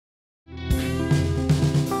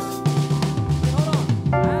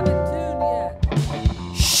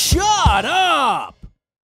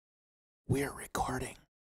We're recording.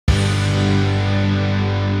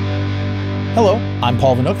 Hello, I'm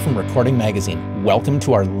Paul Vnuk from Recording Magazine. Welcome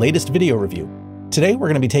to our latest video review. Today we're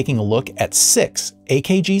going to be taking a look at 6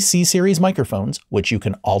 AKG C Series microphones, which you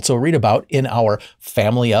can also read about in our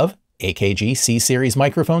family of AKG C Series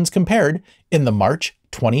microphones compared in the March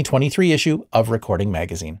 2023 issue of Recording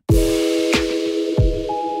Magazine.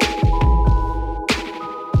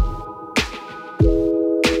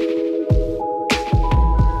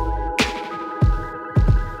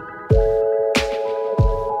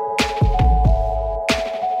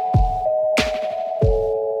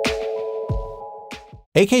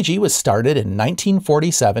 AKG was started in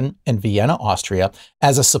 1947 in Vienna, Austria,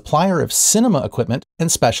 as a supplier of cinema equipment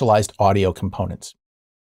and specialized audio components.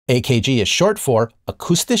 AKG is short for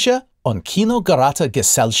Akustische und Kinogeräte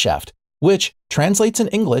Gesellschaft, which translates in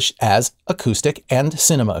English as Acoustic and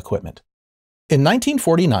Cinema Equipment. In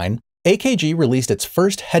 1949, AKG released its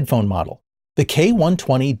first headphone model, the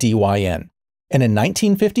K120 DYN, and in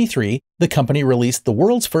 1953, the company released the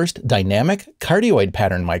world's first dynamic cardioid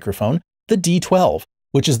pattern microphone, the D12,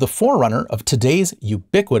 which is the forerunner of today's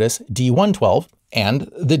ubiquitous D112 and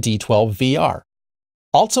the D12 VR.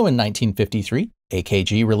 Also in 1953,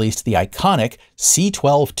 AKG released the iconic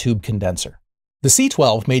C12 tube condenser. The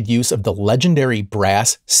C12 made use of the legendary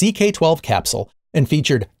brass CK12 capsule and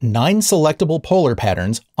featured 9 selectable polar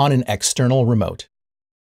patterns on an external remote.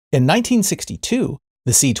 In 1962,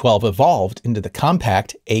 the C12 evolved into the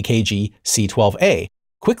compact AKG C12A,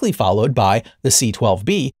 quickly followed by the C12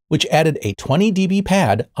 B, which added a 20 dB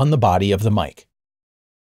pad on the body of the mic.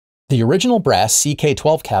 The original brass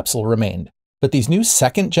CK12 capsule remained, but these new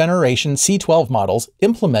second-generation C12 models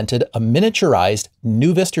implemented a miniaturized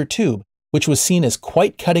Nuvistor tube, which was seen as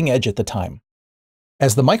quite cutting-edge at the time.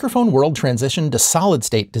 As the microphone world transitioned to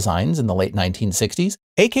solid-state designs in the late 1960s,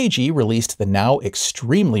 AKG released the now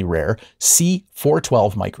extremely rare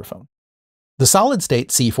C412 microphone. The solid-state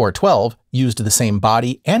C412 used the same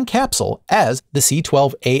body and capsule as the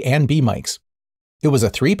C12A and B mics. It was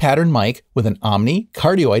a 3-pattern mic with an omni,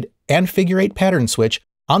 cardioid, and figure-8 pattern switch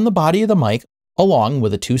on the body of the mic along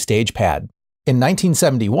with a 2-stage pad. In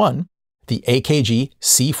 1971, the AKG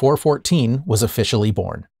C414 was officially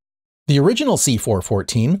born. The original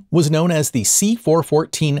C414 was known as the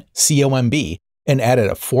C414 COMB and added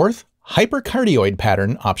a 4th hypercardioid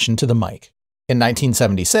pattern option to the mic. In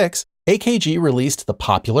 1976, AKG released the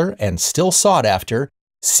popular and still sought-after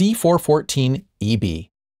C414 EB.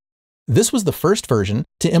 This was the first version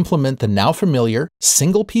to implement the now familiar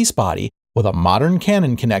single-piece body with a modern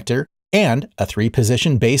Canon connector and a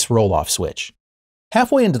 3-position bass roll-off switch.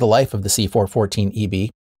 Halfway into the life of the C414 EB,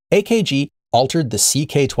 AKG altered the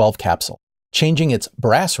CK12 capsule, changing its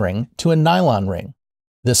brass ring to a nylon ring.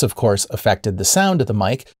 This, of course, affected the sound of the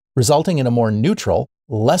mic, resulting in a more neutral,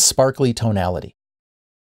 less sparkly tonality.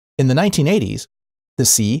 In the 1980s, the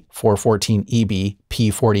C414 EB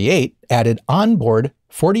P48 added onboard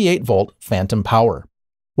 48-volt phantom power,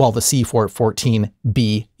 while the C414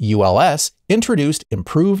 B ULS introduced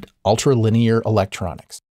improved ultralinear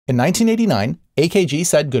electronics. In 1989, AKG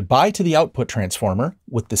said goodbye to the output transformer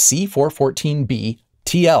with the C414 B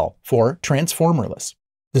TL for transformerless.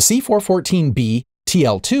 The C414 B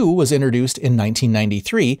TL2 was introduced in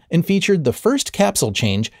 1993 and featured the first capsule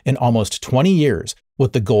change in almost 20 years,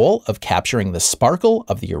 with the goal of capturing the sparkle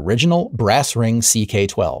of the original brass ring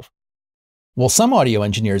CK12. While some audio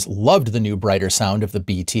engineers loved the new brighter sound of the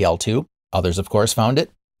BTL2, others of course found it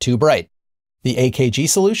too bright. The AKG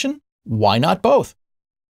solution? Why not both?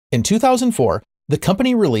 In 2004, the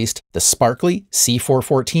company released the sparkly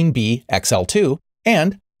C414 B XL2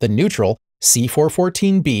 and the neutral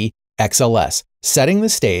C414 B XLS, setting the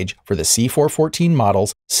stage for the C414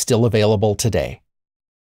 models still available today.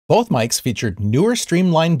 Both mics featured newer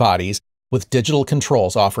streamlined bodies with digital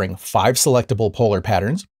controls offering 5 selectable polar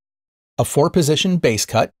patterns, a 4-position bass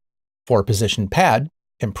cut, 4-position pad,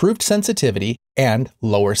 improved sensitivity, and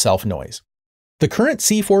lower self-noise. The current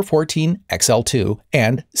C414 XL2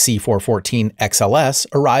 and C414 XLS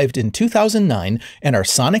arrived in 2009 and are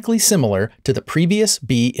sonically similar to the previous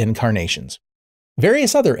B incarnations.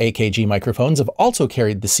 Various other AKG microphones have also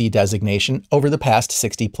carried the C designation over the past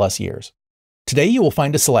 60+ years. Today you will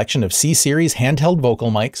find a selection of C Series handheld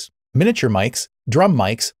vocal mics, miniature mics, drum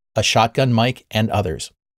mics, a shotgun mic, and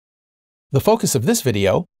others. The focus of this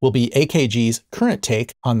video will be AKG's current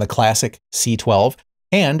take on the classic C12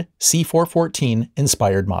 and C414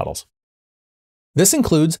 inspired models. This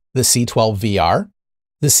includes the C12 VR,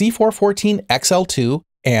 the C414 XL2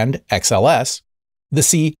 and XLS, the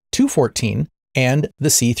C214, and the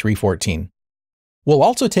C314. We'll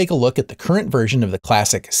also take a look at the current version of the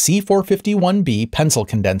classic C415 B pencil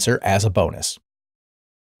condenser as a bonus.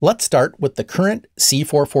 Let's start with the current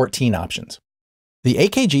C414 options. The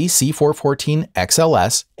AKG C414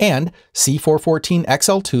 XLS and C414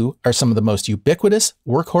 XLII are some of the most ubiquitous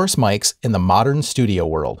workhorse mics in the modern studio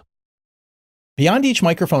world. Beyond each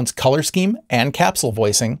microphone's color scheme and capsule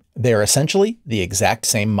voicing, they are essentially the exact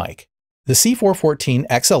same mic. The C414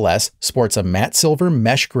 XLS sports a matte silver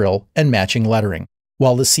mesh grille and matching lettering,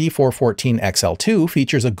 while the C414 XLII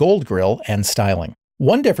features a gold grille and styling.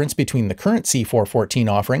 One difference between the current C414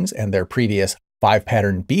 offerings and their previous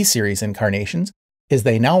 5-pattern B series incarnations is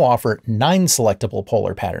they now offer 9 selectable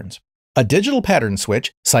polar patterns. A digital pattern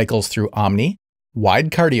switch cycles through omni, wide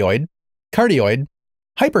cardioid, cardioid,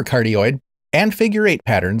 hypercardioid, and figure 8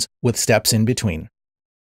 patterns with steps in between.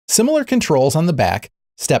 Similar controls on the back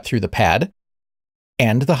step through the pad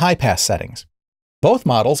and the high pass settings. Both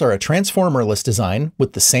models are a transformerless design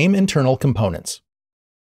with the same internal components.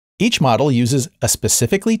 Each model uses a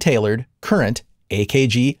specifically tailored current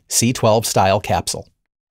AKG C12 style capsule.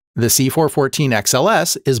 The C414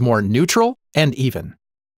 XLS is more neutral and even,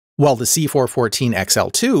 while the C414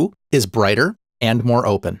 XLII is brighter and more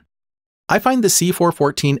open. I find the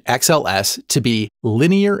C414 XLS to be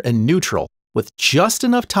linear and neutral, with just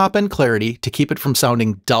enough top-end clarity to keep it from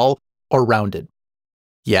sounding dull or rounded.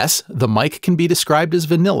 Yes, the mic can be described as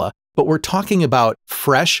vanilla, but we're talking about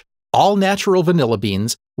fresh, all-natural vanilla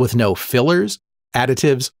beans with no fillers,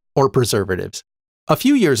 additives, or preservatives. A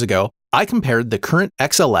few years ago, I compared the current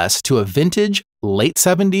XLS to a vintage, late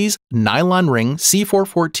 70s nylon ring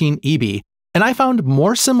C414 EB, and I found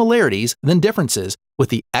more similarities than differences, with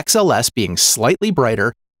the XLS being slightly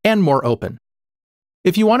brighter and more open.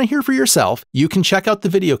 If you want to hear for yourself, you can check out the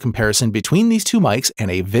video comparison between these two mics and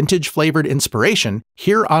a vintage-flavored inspiration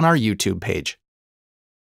here on our YouTube page.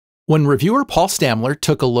 When reviewer Paul Stamler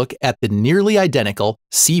took a look at the nearly identical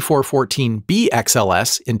C414 B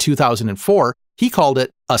XLS in 2004, he called it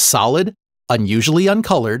a solid, unusually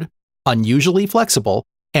uncolored, unusually flexible,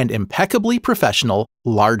 and impeccably professional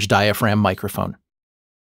large diaphragm microphone.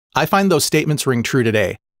 I find those statements ring true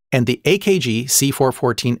today, and the AKG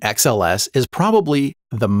C414 XLS is probably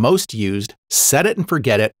the most used, set it and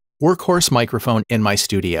forget it workhorse microphone in my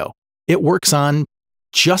studio. It works on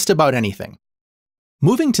just about anything.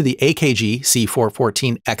 Moving to the AKG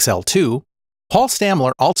C414 XLII, Paul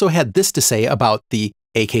Stamler also had this to say about the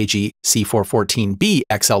AKG C414 B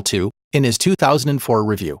XLII in his 2004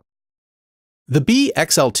 review. The B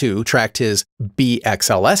XLII tracked his B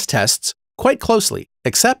XLS tests quite closely,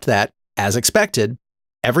 except that, as expected,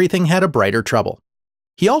 everything had a brighter treble.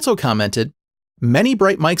 He also commented, "Many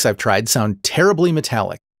bright mics I've tried sound terribly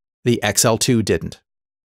metallic. The XL2 didn't."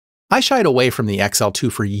 I shied away from the XL2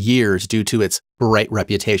 for years due to its bright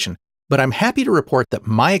reputation, but I'm happy to report that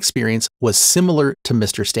my experience was similar to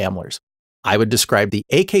Mr. Stamler's. I would describe the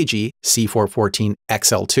AKG C414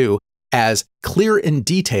 XL2 as clear and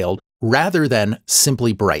detailed rather than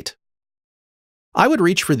simply bright. I would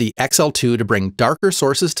reach for the XL2 to bring darker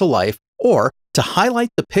sources to life or to highlight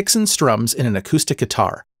the picks and strums in an acoustic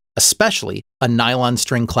guitar, especially a nylon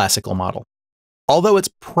string classical model. Although it's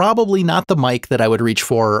probably not the mic that I would reach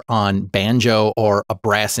for on banjo or a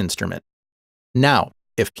brass instrument. Now,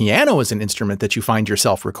 if piano is an instrument that you find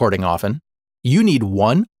yourself recording often, you need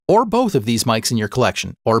one or both of these mics in your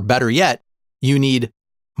collection, or better yet, you need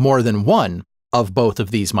more than one of both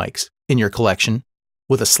of these mics in your collection,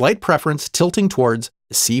 with a slight preference tilting towards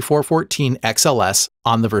the C414 XLS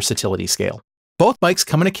on the versatility scale. Both mics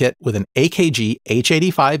come in a kit with an AKG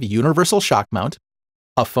H85 universal shock mount,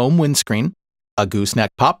 a foam windscreen, a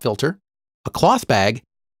gooseneck pop filter, a cloth bag,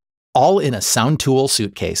 all in a Sound Tool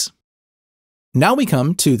suitcase. Now we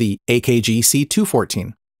come to the AKG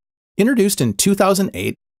C214. Introduced in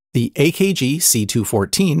 2008, the AKG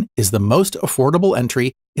C214 is the most affordable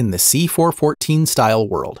entry in the C414 style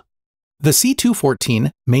world. The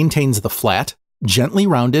C214 maintains the flat, gently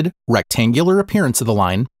rounded, rectangular appearance of the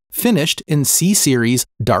line, finished in C Series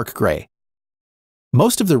dark gray.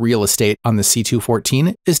 Most of the real estate on the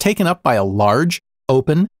C214 is taken up by a large,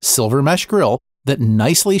 open, silver mesh grille that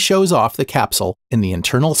nicely shows off the capsule in the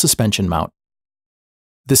internal suspension mount.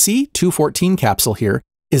 The C214 capsule here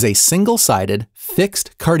is a single-sided,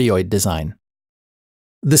 fixed cardioid design.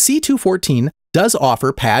 The C214 does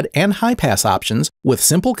offer pad and high pass options with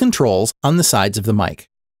simple controls on the sides of the mic.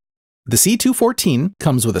 The C214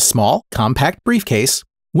 comes with a small, compact briefcase,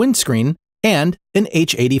 windscreen, and an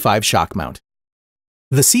H85 shock mount.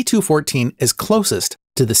 The C214 is closest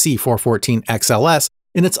to the C414 XLS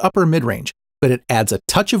in its upper mid-range, but it adds a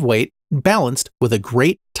touch of weight balanced with a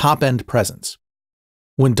great top-end presence.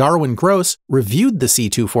 When Darwin Gross reviewed the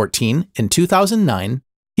C214 in 2009,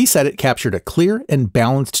 he said it captured a clear and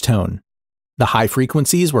balanced tone. The high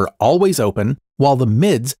frequencies were always open, while the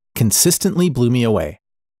mids consistently blew me away.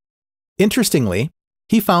 Interestingly,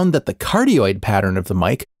 he found that the cardioid pattern of the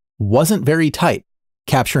mic wasn't very tight,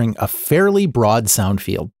 capturing a fairly broad sound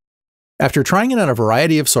field. After trying it on a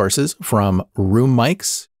variety of sources, from room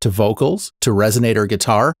mics to vocals to resonator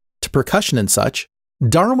guitar to percussion and such,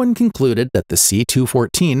 Darwin concluded that the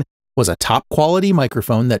C214 was a top-quality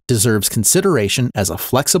microphone that deserves consideration as a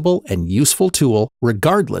flexible and useful tool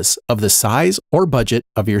regardless of the size or budget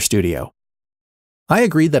of your studio. I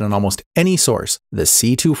agree that on almost any source, the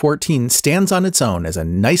C214 stands on its own as a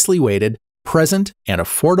nicely weighted, present, and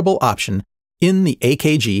affordable option in the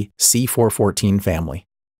AKG C414 family.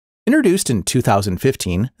 Introduced in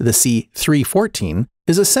 2015, the C314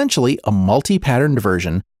 is essentially a multi-patterned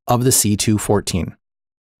version of the C214.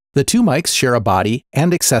 The two mics share a body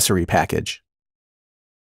and accessory package.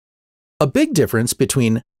 A big difference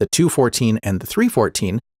between the 214 and the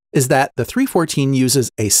 314 is that the 314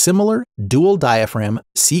 uses a similar dual diaphragm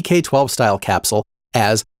CK12 style capsule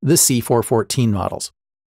as the C414 models.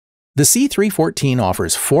 The C314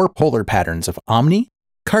 offers 4 polar patterns of omni,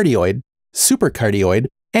 cardioid, supercardioid,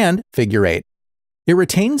 and figure 8. It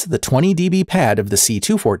retains the 20 dB pad of the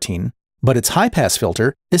C214, but its high-pass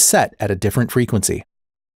filter is set at a different frequency.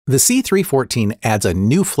 The C314 adds a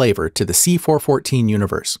new flavor to the C414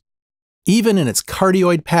 universe. Even in its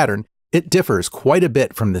cardioid pattern, it differs quite a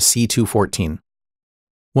bit from the C214.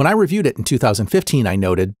 When I reviewed it in 2015, I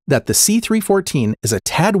noted that the C314 is a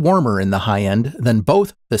tad warmer in the high end than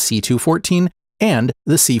both the C214 and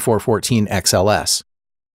the C414 XLS.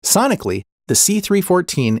 Sonically, the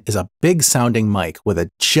C314 is a big-sounding mic with a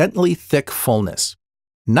gently thick fullness.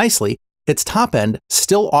 Nicely, its top end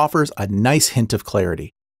still offers a nice hint of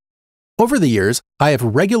clarity. Over the years, I have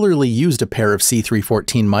regularly used a pair of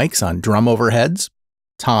C314 mics on drum overheads,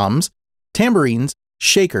 toms, tambourines,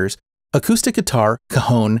 shakers, acoustic guitar,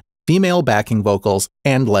 cajon, female backing vocals,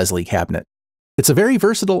 and Leslie cabinet. It's a very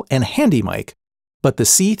versatile and handy mic, but the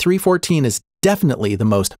C314 is definitely the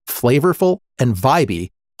most flavorful and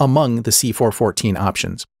vibey among the C414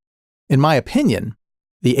 options. In my opinion,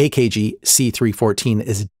 the AKG C314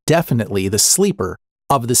 is definitely the sleeper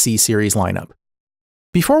of the C Series lineup.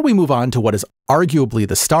 Before we move on to what is arguably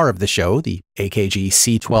the star of the show, the AKG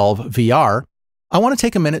C12 VR, I want to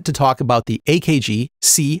take a minute to talk about the AKG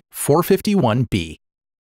C415 B.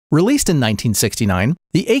 Released in 1969,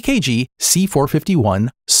 the AKG C415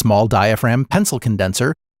 small diaphragm pencil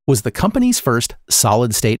condenser was the company's first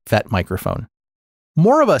solid-state FET microphone.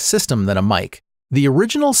 More of a system than a mic, the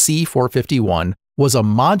original C415 was a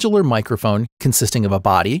modular microphone consisting of a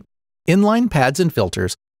body, inline pads and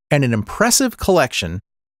filters, and an impressive collection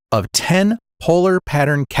of 10 polar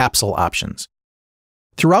pattern capsule options.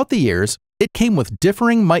 Throughout the years, it came with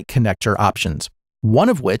differing mic connector options, one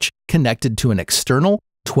of which connected to an external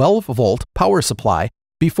 12-volt power supply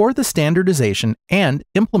before the standardization and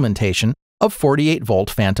implementation of 48-volt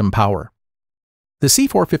phantom power. The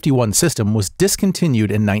C415 system was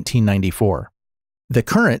discontinued in 1994. The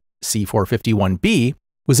current C415 B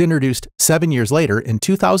was introduced 7 years later in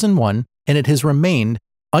 2001, and it has remained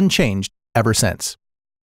unchanged ever since.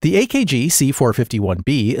 The AKG C415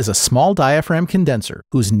 B is a small diaphragm condenser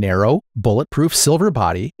whose narrow, bulletproof silver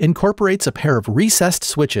body incorporates a pair of recessed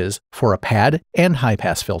switches for a pad and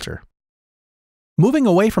high-pass filter. Moving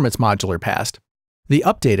away from its modular past, the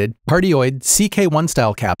updated cardioid CK1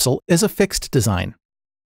 style capsule is a fixed design.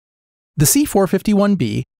 The C415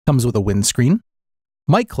 B comes with a windscreen,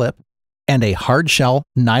 mic clip, and a hard-shell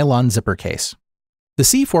nylon zipper case. The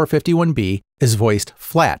C415 B is voiced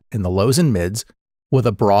flat in the lows and mids with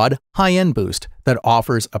a broad, high-end boost that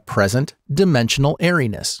offers a present, dimensional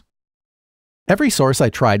airiness. Every source I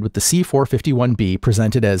tried with the C415 B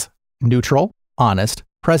presented as neutral, honest,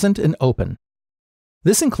 present, and open.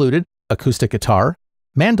 This included acoustic guitar,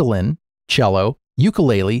 mandolin, cello,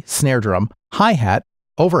 ukulele, snare drum, hi-hat,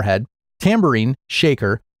 overhead, tambourine,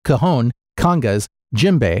 shaker, cajon, congas,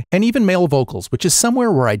 djembe, and even male vocals, which is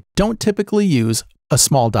somewhere where I don't typically use a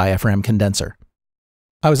small diaphragm condenser.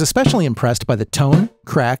 I was especially impressed by the tone,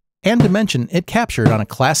 crack, and dimension it captured on a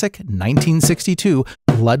classic 1962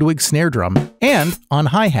 Ludwig snare drum and on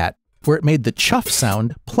hi-hat, where it made the chuff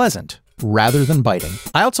sound pleasant rather than biting.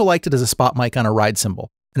 I also liked it as a spot mic on a ride cymbal,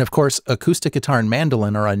 and of course, acoustic guitar and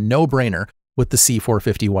mandolin are a no-brainer with the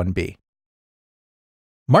C415 B.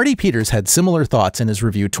 Marty Peters had similar thoughts in his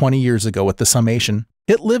review 20 years ago with the summation.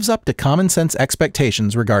 It lives up to common sense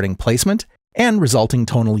expectations regarding placement and resulting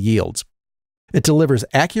tonal yields. It delivers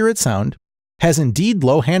accurate sound, has indeed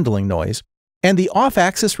low handling noise, And the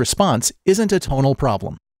off-axis response isn't a tonal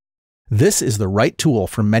problem. This is the right tool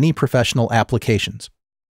for many professional applications.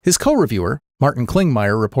 His co-reviewer, Martin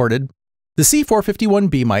Klingmeier, reported, "The C415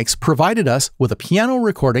 B mics provided us with a piano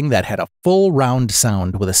recording that had a full round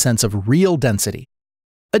sound with a sense of real density.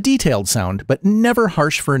 A detailed sound, but never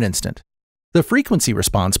harsh for an instant. The frequency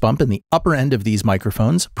response bump in the upper end of these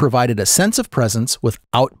microphones provided a sense of presence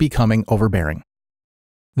without becoming overbearing."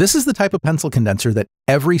 This is the type of pencil condenser that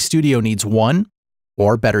every studio needs one,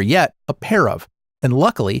 or better yet, a pair of, and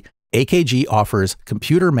luckily, AKG offers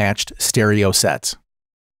computer-matched stereo sets.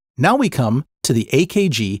 Now we come to the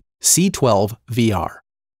AKG C12 VR,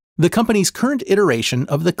 the company's current iteration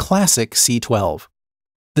of the classic C12.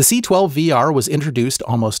 The C12 VR was introduced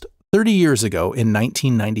almost 30 years ago in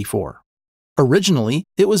 1994. Originally,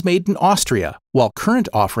 it was made in Austria, while current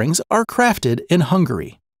offerings are crafted in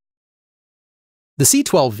Hungary. The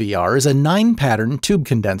C12 VR is a 9-pattern tube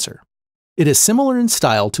condenser. It is similar in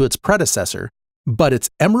style to its predecessor, but its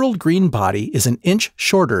emerald green body is an inch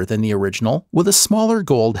shorter than the original with a smaller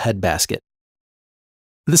gold head basket.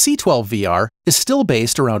 The C12 VR is still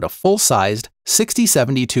based around a full-sized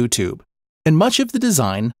 6072 tube, and much of the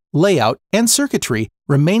design, layout, and circuitry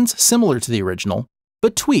remains similar to the original,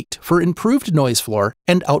 but tweaked for improved noise floor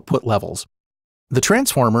and output levels. The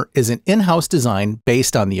transformer is an in-house design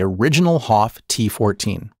based on the original Hoff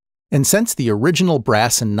T14. And since the original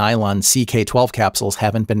brass and nylon CK12 capsules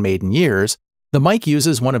haven't been made in years, the mic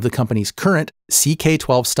uses one of the company's current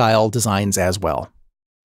CK12 style designs as well.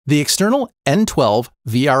 The external N12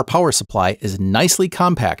 VR power supply is nicely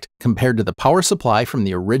compact compared to the power supply from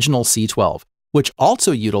the original C12, which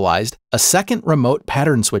also utilized a second remote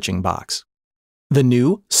pattern switching box. The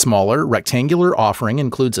new, smaller, rectangular offering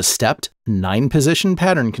includes a stepped, 9-position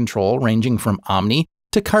pattern control ranging from Omni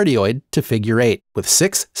to Cardioid to Figure 8, with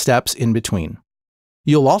 6 steps in between.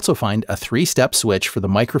 You'll also find a 3-step switch for the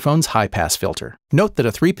microphone's high-pass filter. Note that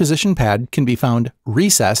a 3-position pad can be found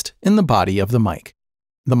recessed in the body of the mic.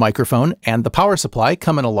 The microphone and the power supply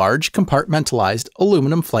come in a large, compartmentalized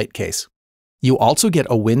aluminum flight case. You also get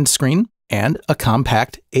a windscreen and a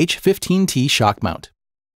compact H15T shock mount.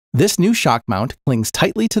 This new shock mount clings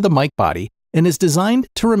tightly to the mic body and is designed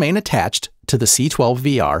to remain attached to the C12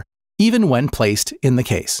 VR even when placed in the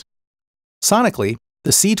case. Sonically,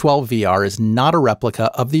 the C12 VR is not a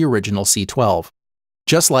replica of the original C12,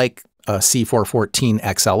 just like a C414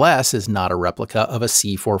 XLS is not a replica of a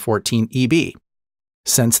C414 EB.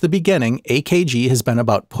 Since the beginning, AKG has been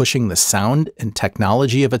about pushing the sound and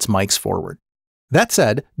technology of its mics forward. That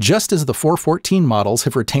said, just as the 414 models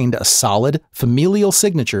have retained a solid, familial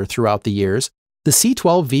signature throughout the years, the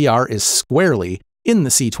C12 VR is squarely in the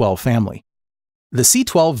C12 family. The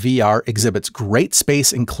C12 VR exhibits great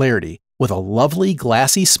space and clarity with a lovely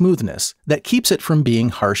glassy smoothness that keeps it from being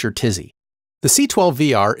harsh or tizzy. The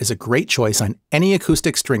C12 VR is a great choice on any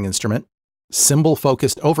acoustic string instrument,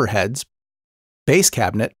 cymbal-focused overheads, bass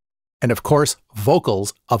cabinet, and of course,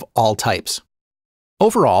 vocals of all types.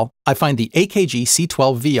 Overall, I find the AKG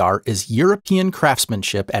C12 VR is European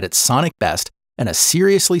craftsmanship at its sonic best and a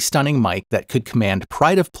seriously stunning mic that could command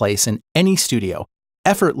pride of place in any studio,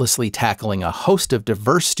 effortlessly tackling a host of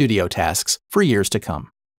diverse studio tasks for years to come.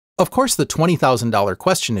 Of course, the $20,000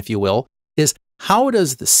 question, if you will, is how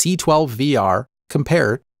does the C12 VR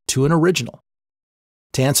compare to an original?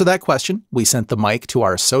 To answer that question, we sent the mic to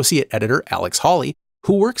our associate editor, Alex Hawley,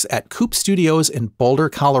 who works at Coop Studios in Boulder,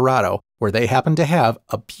 Colorado, where they happen to have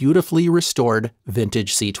a beautifully restored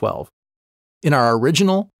vintage C12. In our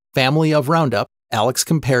original Family of Roundup, Alex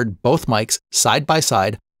compared both mics side by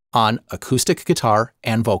side on acoustic guitar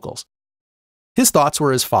and vocals. His thoughts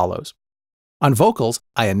were as follows. On vocals,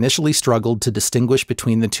 I initially struggled to distinguish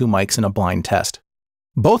between the two mics in a blind test.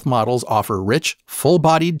 Both models offer rich,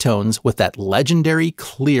 full-bodied tones with that legendary,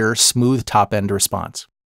 clear, smooth top-end response.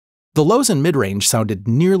 The lows and mid-range sounded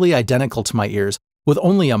nearly identical to my ears, with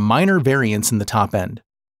only a minor variance in the top end.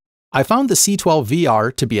 I found the C12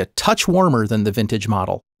 VR to be a touch warmer than the vintage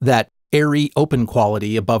model. That airy, open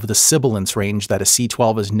quality above the sibilance range that a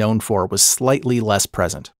C12 is known for was slightly less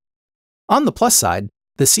present. On the plus side,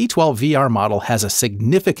 the C12 VR model has a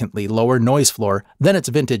significantly lower noise floor than its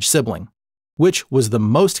vintage sibling, which was the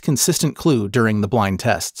most consistent clue during the blind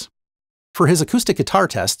tests. For his acoustic guitar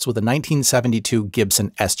tests with a 1972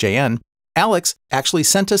 Gibson SJN, Alex actually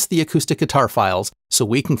sent us the acoustic guitar files so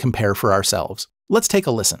we can compare for ourselves. Let's take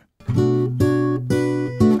a listen.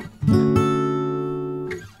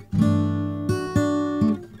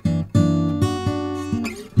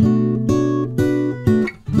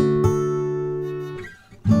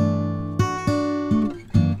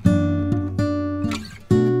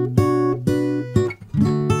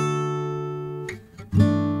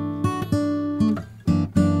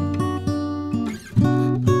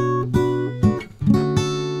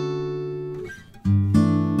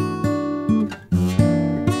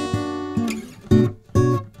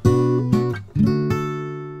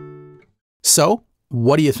 So,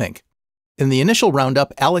 what do you think? In the initial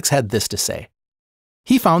roundup, Alex had this to say.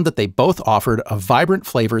 He found that they both offered a vibrant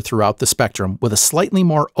flavor throughout the spectrum with a slightly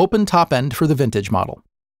more open top end for the vintage model.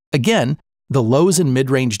 Again, the lows and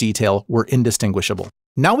mid-range detail were indistinguishable.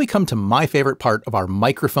 Now we come to my favorite part of our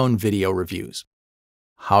microphone video reviews.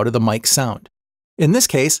 How do the mics sound? In this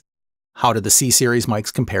case, how do the C Series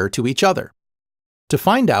mics compare to each other? To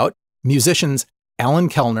find out, musicians Alan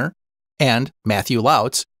Kellner and Matthew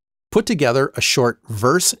Lautz put together a short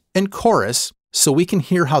verse and chorus so we can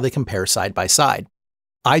hear how they compare side by side.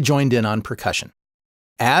 I joined in on percussion.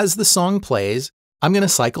 As the song plays, I'm going to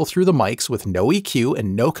cycle through the mics with no EQ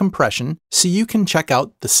and no compression so you can check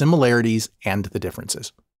out the similarities and the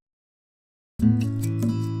differences.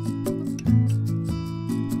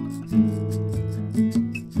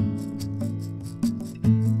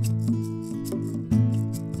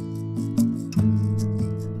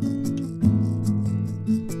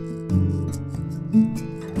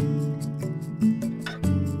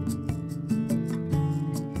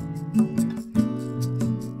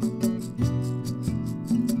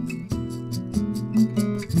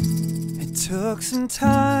 Took some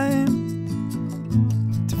time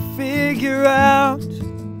to figure out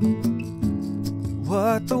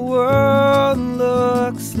what the world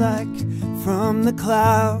looks like from the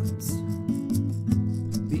clouds.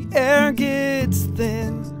 The air gets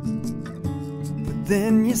thin, but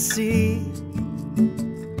then you see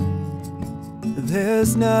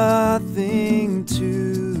there's nothing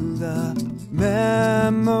to the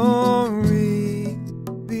memory.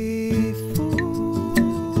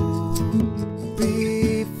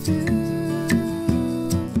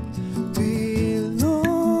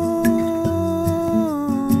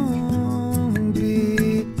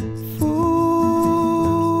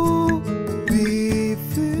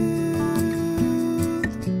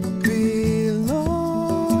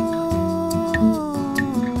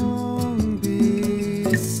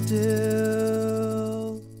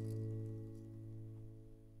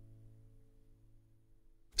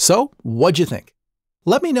 So, what'd you think?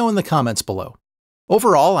 Let me know in the comments below.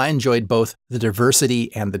 Overall, I enjoyed both the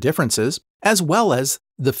diversity and the differences, as well as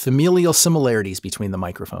the familial similarities between the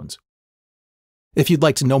microphones. If you'd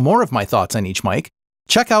like to know more of my thoughts on each mic,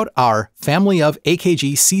 check out our family of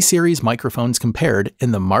AKG C Series microphones compared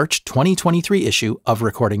in the March 2023 issue of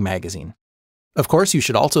Recording Magazine. Of course, you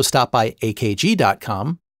should also stop by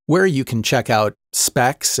akg.com, where you can check out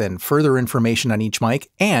specs and further information on each mic,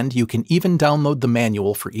 and you can even download the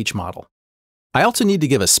manual for each model. I also need to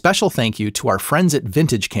give a special thank you to our friends at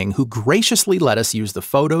Vintage King who graciously let us use the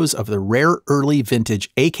photos of the rare early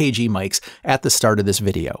vintage AKG mics at the start of this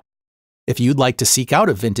video. If you'd like to seek out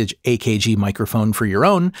a vintage AKG microphone for your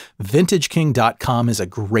own, vintageking.com is a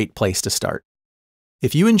great place to start.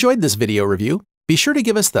 If you enjoyed this video review, be sure to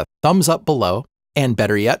give us the thumbs up below, and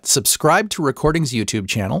better yet, subscribe to Recording's YouTube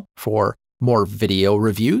channel for more video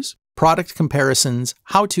reviews, product comparisons,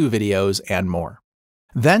 how-to videos, and more.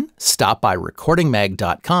 Then stop by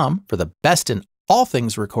recordingmag.com for the best in all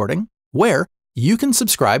things recording, where you can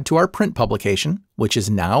subscribe to our print publication, which is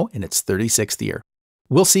now in its 36th year.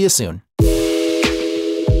 We'll see you soon.